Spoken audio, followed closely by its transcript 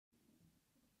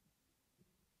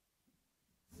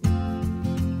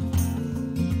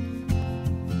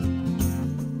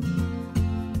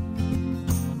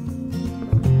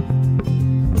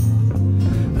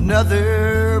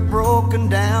Another broken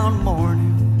down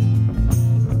morning,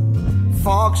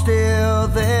 fog still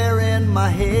there in my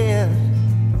head,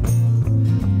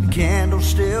 the candle's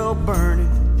still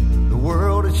burning, the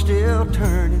world is still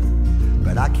turning,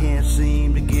 but I can't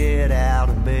seem to get out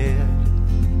of bed.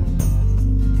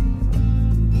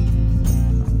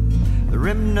 The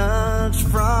remnants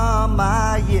from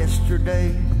my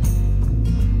yesterday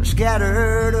are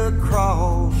scattered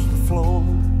across the floor.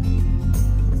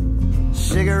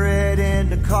 Cigarette in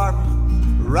the carpet,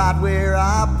 right where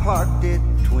I parked it,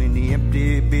 between the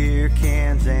empty beer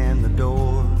cans and the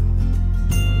door.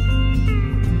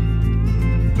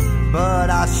 But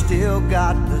I still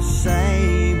got the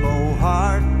same old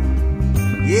heart.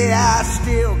 Yeah, I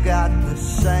still got the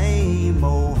same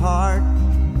old heart.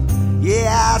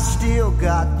 Yeah, I still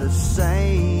got the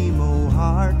same old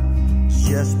heart. It's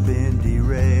just been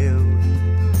derailed.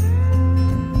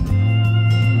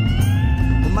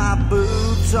 My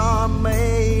boots are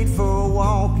made for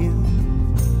walking,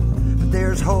 but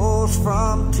there's holes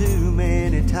from too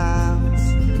many times.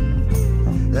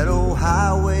 That old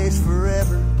highway's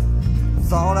forever.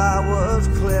 Thought I was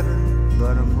clever,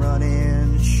 but I'm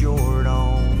running short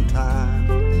on time.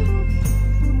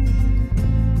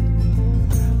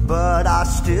 But I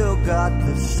still got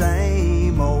the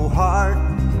same old heart.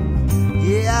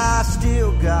 Yeah, I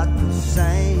still got the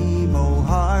same old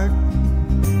heart.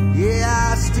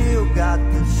 Yeah, I still got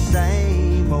the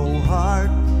same old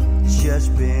heart. It's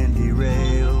just been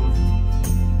derailed.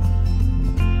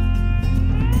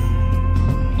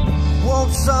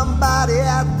 Won't somebody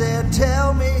out there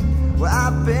tell me where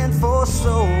I've been for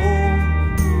so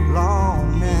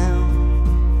long now?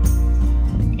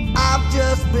 I've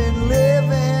just been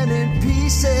living in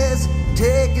pieces,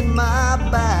 taking my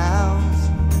bows.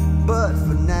 But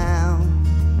for now,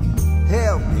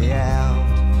 help me out.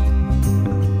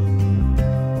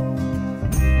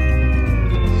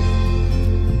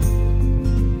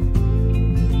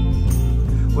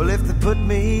 Well, if they put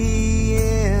me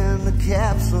in the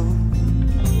capsule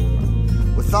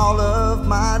with all of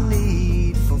my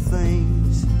needful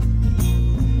things,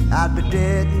 I'd be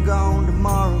dead and gone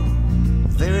tomorrow.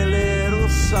 Very little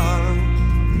sorrow,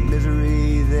 the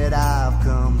misery that I've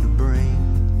come to bring.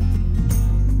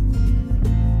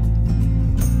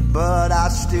 But I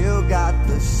still got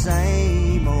the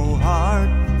same old heart.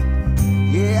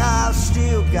 Yeah, I've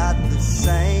still got the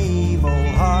same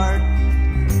old heart.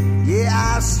 Yeah,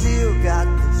 I still got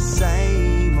the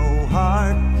same old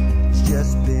heart. It's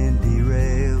just been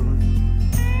derailed.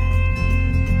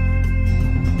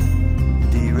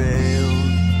 Derailed.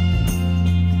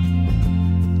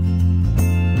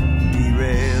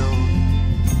 Derailed.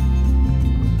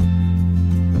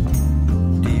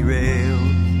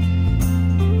 Derailed.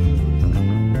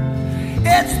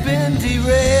 It's been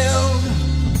derailed.